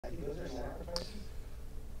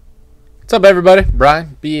What's up, everybody?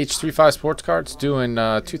 Brian, BH35 Sports Cards, doing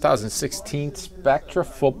 2016 Spectra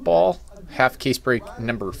football. Half case break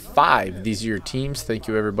number 5. These are your teams. Thank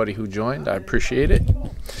you, everybody who joined. I appreciate it.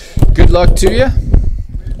 Good luck to you.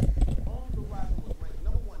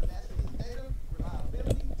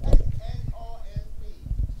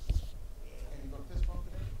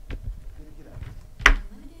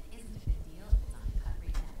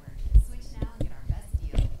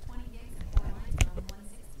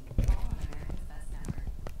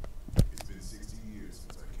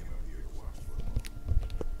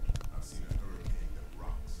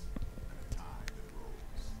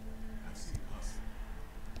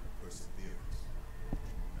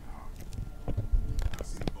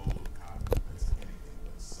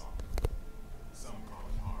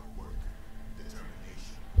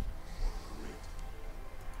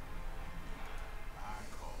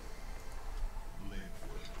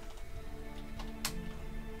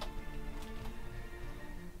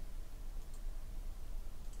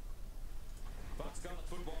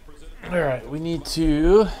 All right, we need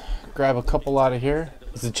to grab a couple out of here.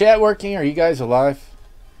 Is the chat working? Are you guys alive?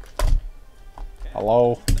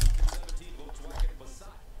 Hello?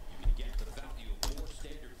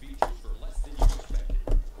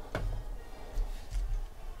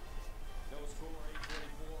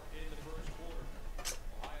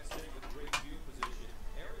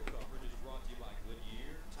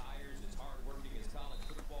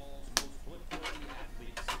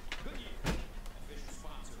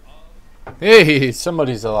 Hey,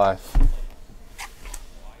 somebody's alive.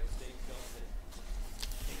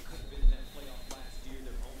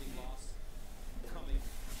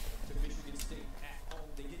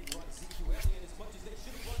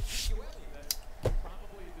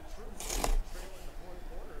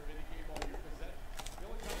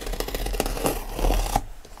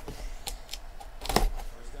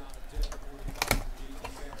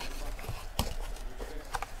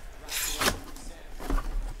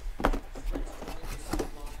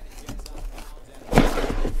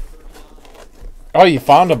 Oh, you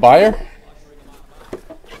found a buyer?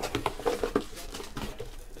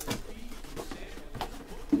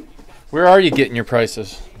 Where are you getting your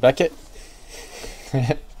prices? Beckett?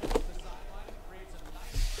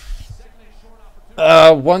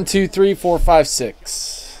 1, 2, 3, 4, 5,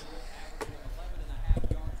 6.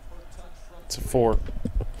 It's a 4.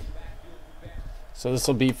 So this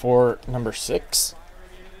will be for number 6.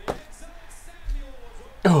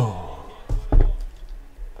 Oh.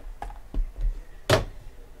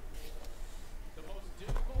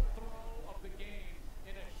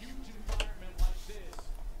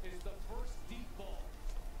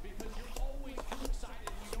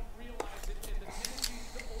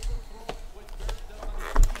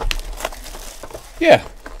 Yeah,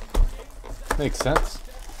 makes sense.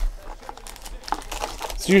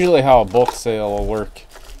 It's usually how a bulk sale will work.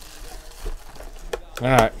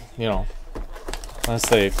 They're not, you know, unless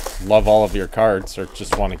they love all of your cards or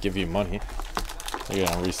just want to give you money, they're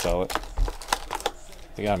gonna resell it.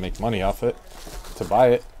 They gotta make money off it to buy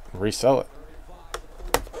it and resell it.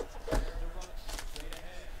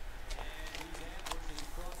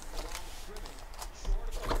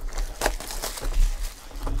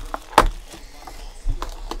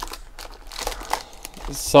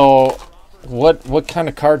 So, what kind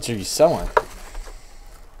of cards are you selling?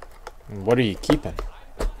 And what are you keeping?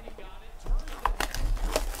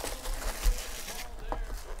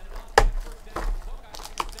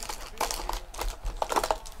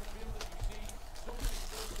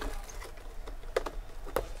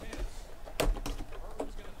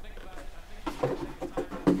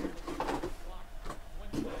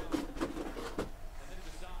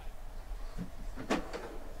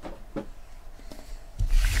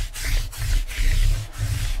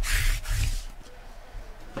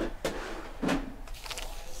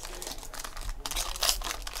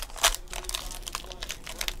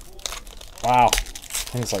 Wow,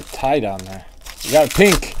 things like tie down there. You got a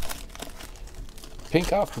pink.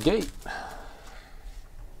 Pink off the gate.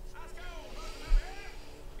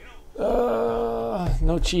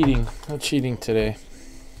 No cheating. No cheating today.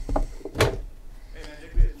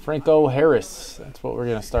 Franco Harris. That's what we're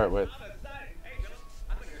going to start with.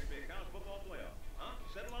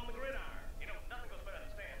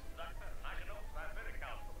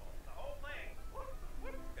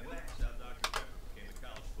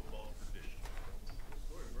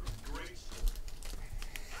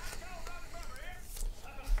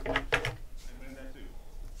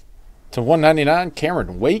 To 199,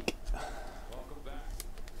 Cameron Wake.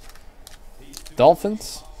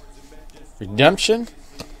 Dolphins. Redemption.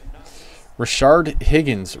 Rashard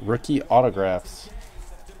Higgins, rookie autographs.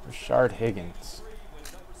 Rashard Higgins.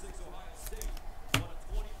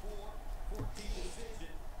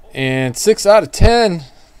 And 6 out of 10.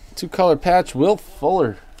 2-color patch, Will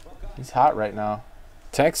Fuller. He's hot right now.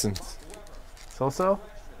 Texans. So-so?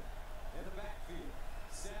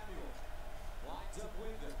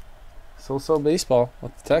 So-so baseball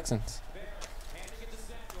with the Texans.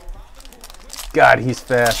 God, he's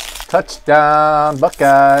fast. Touchdown,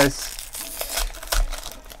 Buckeyes.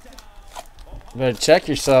 You better check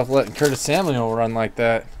yourself letting Curtis Samuel run like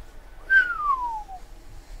that.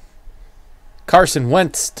 Carson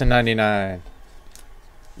Wentz to 99.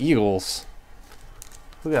 Eagles.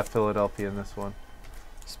 Who got Philadelphia in this one?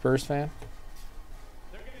 Spurs fan?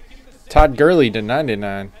 Todd Gurley to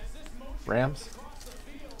 99. Rams.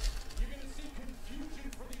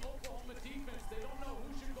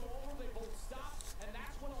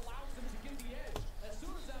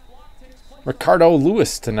 Ricardo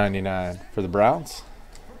Lewis to 99 for the Browns.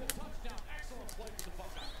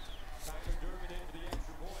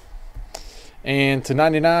 And to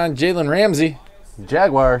 99, Jalen Ramsey,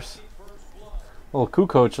 Jaguars. Little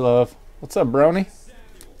Kukoc love. What's up, Brony?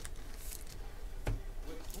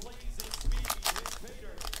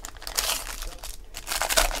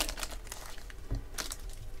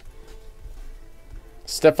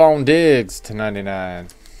 Stephon Diggs to 99.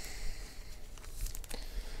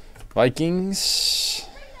 Vikings.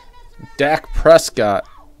 Dak Prescott,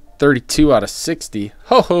 32 out of 60.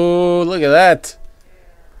 Ho ho! Look at that.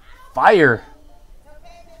 Fire.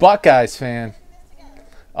 Buckeyes fan.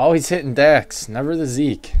 Always hitting Dax, never the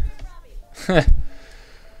Zeke. You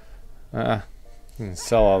can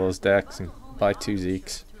sell all those Dax and buy 2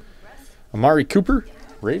 Zekes. Amari Cooper,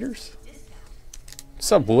 Raiders.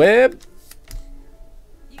 What's up, Webb?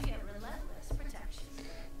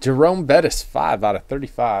 Jerome Bettis, 5 out of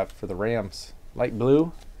 35 for the Rams. Light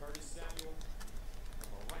blue.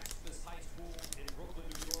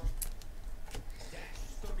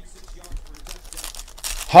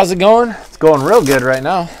 How's it going? It's going real good right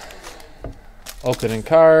now. Opening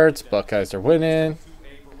cards. Buckeyes are winning.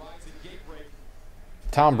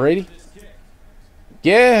 Tom Brady.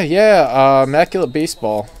 Yeah. Immaculate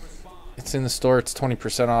Baseball. It's in the store. It's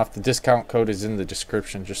 20% off. The discount code is in the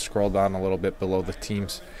description. Just scroll down a little bit below the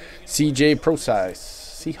teams. CJ Pro Size.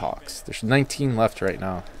 Seahawks. There's 19 left right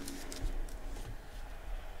now.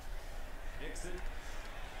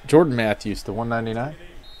 Jordan Matthews to 199.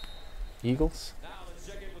 Eagles.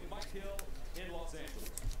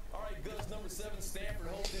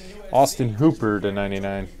 Austin Hooper to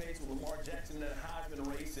 99.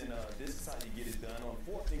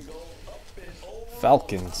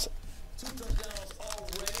 Falcons.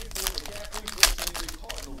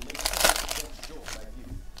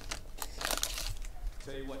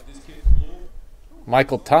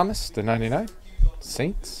 Michael Thomas to 99.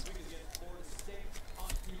 Saints.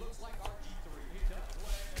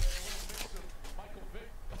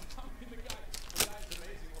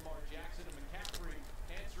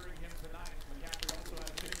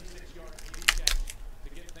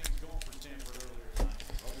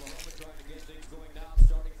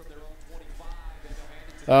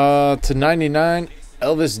 To 99,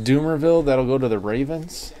 Elvis Dumerville. That'll go to the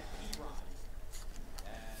Ravens.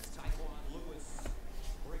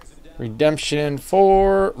 Redemption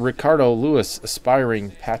for Ricardo Lewis,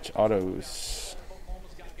 aspiring patch autos.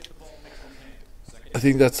 I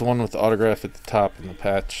think that's the one with the autograph at the top in the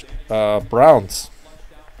patch. Browns.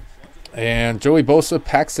 And Joey Bosa,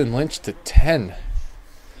 Paxton Lynch to 10.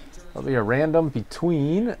 That'll be a random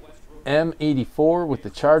between M84 with the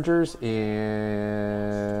Chargers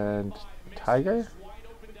and Tiger.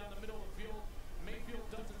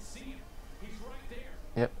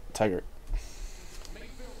 Yep, Tiger.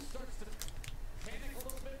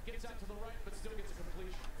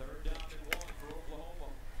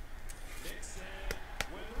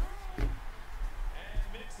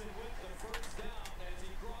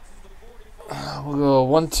 We'll go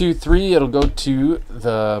 1, 2, 3. It'll go to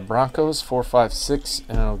the Broncos. 4, 5, 6,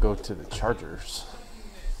 and it'll go to the Chargers.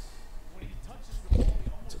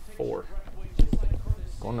 It's a 4.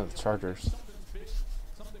 Going to the Chargers.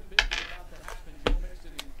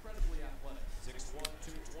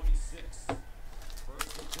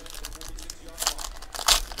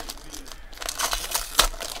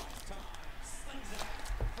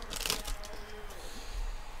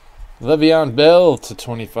 Le'Veon Bell to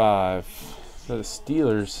 25 for the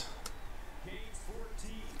Steelers.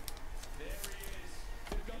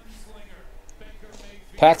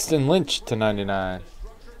 Paxton Lynch to 99.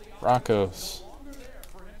 Broncos.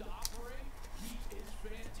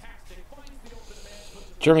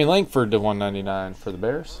 Jeremy Langford to 199 for the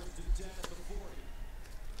Bears.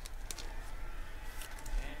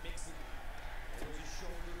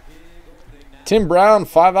 Tim Brown,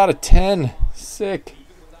 5 out of 10. Sick.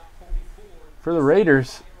 For the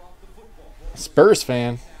Raiders. Spurs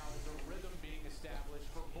fan.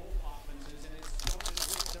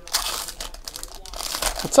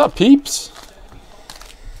 What's up, peeps?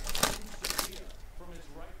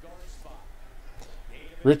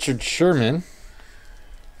 Richard Sherman.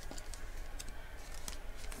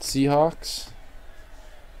 Seahawks.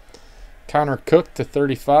 Connor Cook to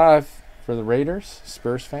 35 for the Raiders.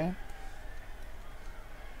 Spurs fan.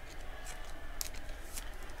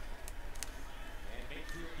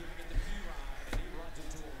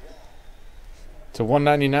 To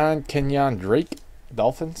 199, Kenyon Drake,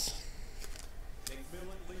 Dolphins.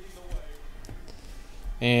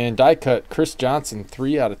 And die cut, Chris Johnson,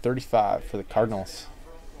 3 out of 35 for the Cardinals.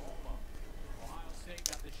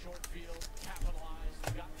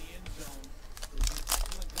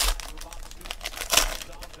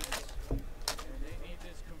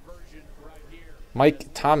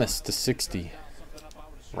 Mike Thomas to 60,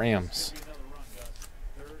 Rams.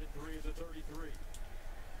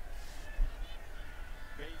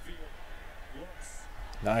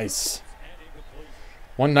 Nice.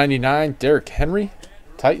 199, Derrick Henry,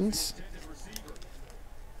 Titans.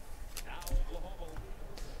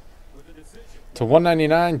 To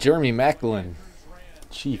 199, Jeremy Maclin,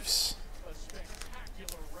 Chiefs.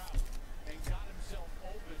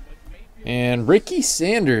 And Ricky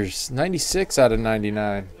Sanders, 96 out of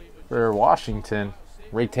 99 for Washington.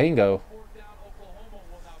 Ray Tango.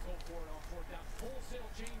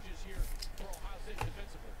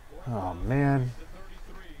 Oh, man.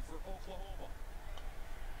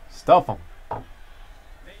 Stuff them.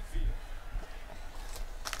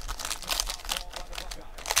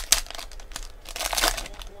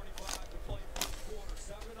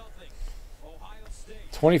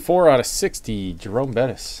 $24 out of 60, Jerome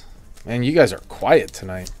Bettis. Man, you guys are quiet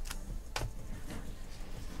tonight.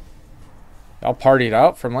 Y'all partied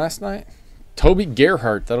out from last night? Toby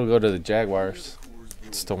Gerhart, that'll go to the Jaguars.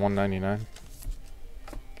 It's still $199.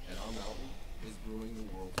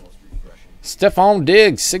 Stephon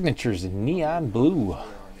Diggs, signatures in neon blue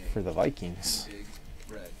for the Vikings.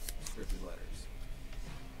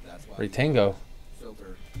 Ray Tango.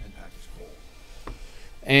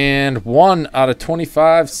 And 1 out of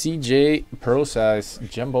 25, CJ Pro Size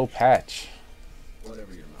Jumbo Patch.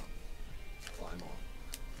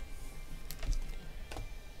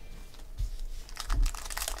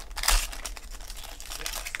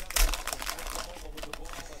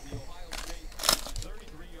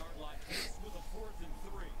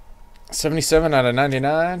 $77 out of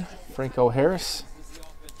 99, Franco Harris.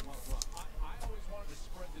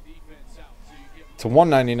 To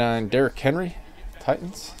 199, Derrick Henry,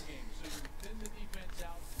 Titans.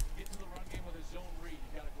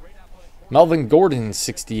 Melvin Gordon,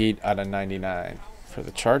 68 out of 99 for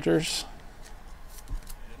the Chargers.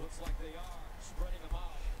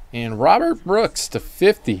 And Robert Brooks to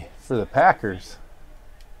 50 for the Packers.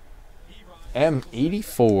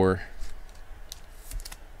 M84.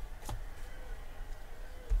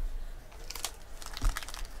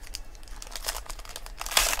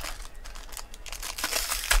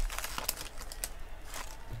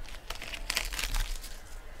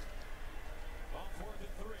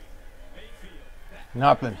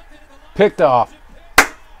 Nothing. Picked off.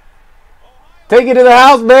 Take it to the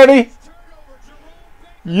house, baby.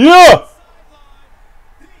 Yeah.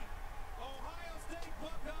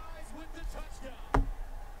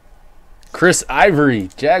 Chris Ivory,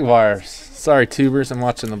 Jaguars. Sorry, tubers. I'm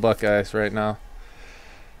watching the Buckeyes right now.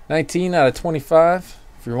 19 out of 25.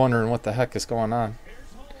 If you're wondering what the heck is going on.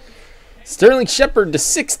 Sterling Shepard to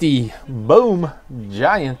 60. Boom.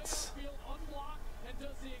 Giants.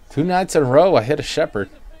 2 nights in a row, I hit a Shepard.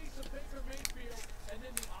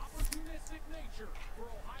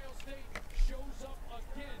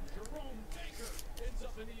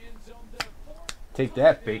 Take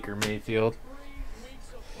that, Baker Mayfield.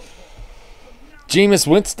 Jameis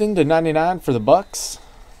Winston to 99 for the Bucks.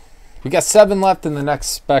 We got 7 left in the next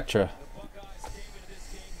Spectra.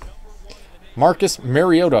 Marcus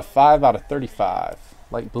Mariota, 5 out of 35.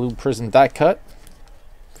 Light blue prism die cut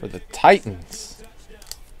for the Titans.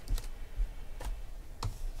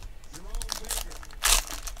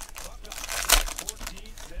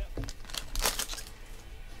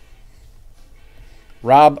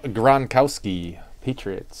 Rob Gronkowski,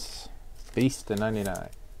 Patriots, base to 99.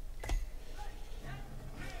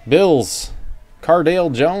 Bills,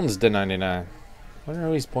 Cardale Jones to 99. I wonder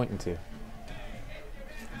who he's pointing to.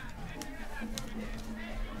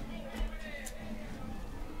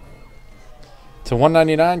 To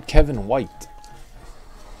 199, Kevin White.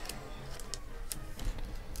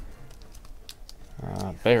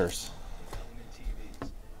 Bears.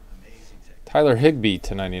 Tyler Higbee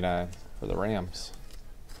to 99 for the Rams.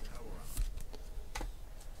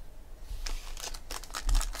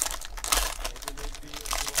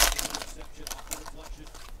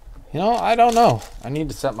 You know, I don't know. I need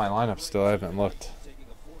to set my lineup still. I haven't looked.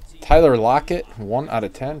 Tyler Lockett, 1 out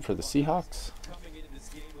of 10 for the Seahawks.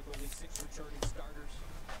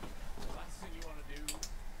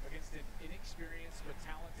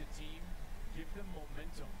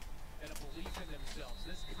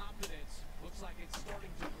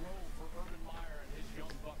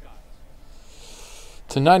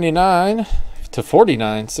 To 99, to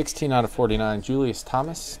 49, 16 out of 49, Julius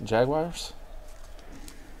Thomas, Jaguars.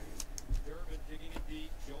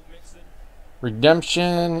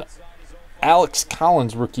 Redemption, Alex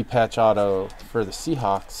Collins, rookie patch auto for the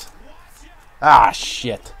Seahawks. Ah,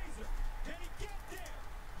 shit.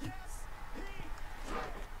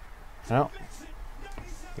 No.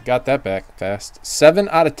 They got that back fast. 7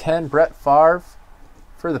 out of 10, Brett Favre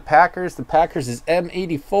for the Packers. The Packers is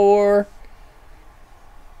M84.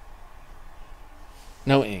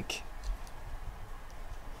 No ink.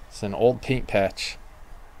 It's an old paint patch.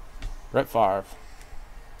 Brett Favre.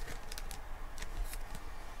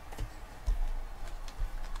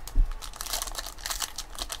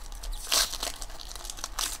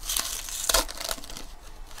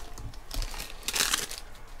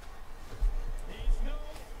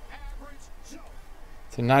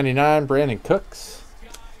 To 99, Brandon Cooks.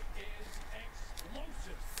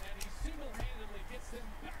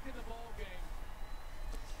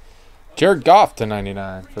 Jared Goff to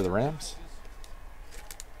 99 for the Rams.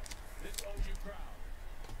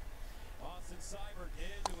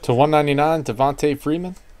 To 199, Devontae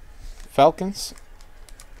Freeman, Falcons.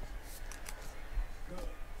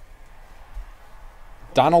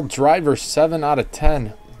 Donald Driver, 7 out of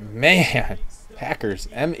 10. Man, Packers.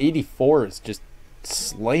 M84 is just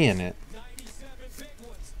slaying it.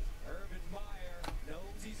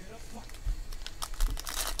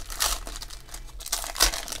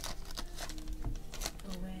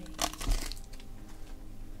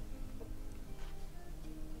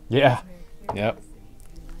 Yeah. Yep.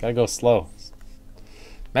 Gotta go slow.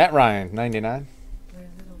 Matt Ryan, 99.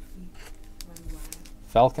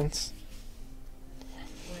 Falcons.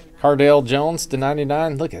 Cardale Jones to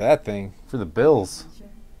 99. Look at that thing for the Bills.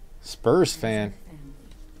 Spurs fan.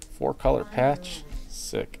 4-color patch.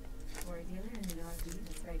 Sick.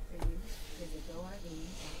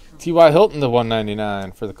 T.Y. Hilton to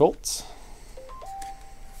 199 for the Colts.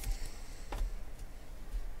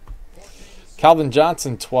 Calvin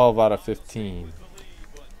Johnson, 12 out of 15.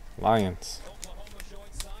 Lions.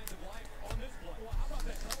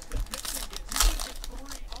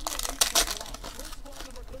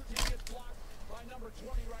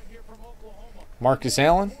 Marcus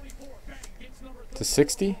Allen to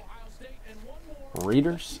 60.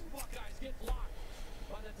 Raiders.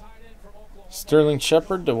 Sterling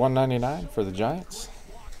Shepard to 199 for the Giants.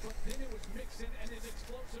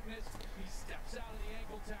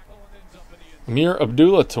 Amir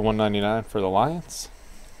Abdullah to 199 for the Lions.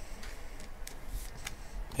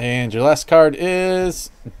 And your last card is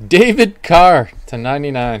David Carr to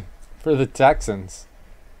 99 for the Texans.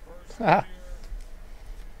 That's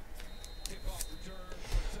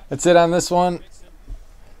it on this one.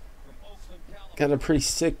 Got a pretty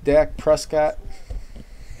sick Dak Prescott.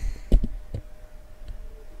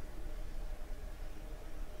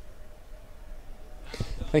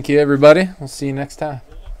 Thank you, everybody. We'll see you next time.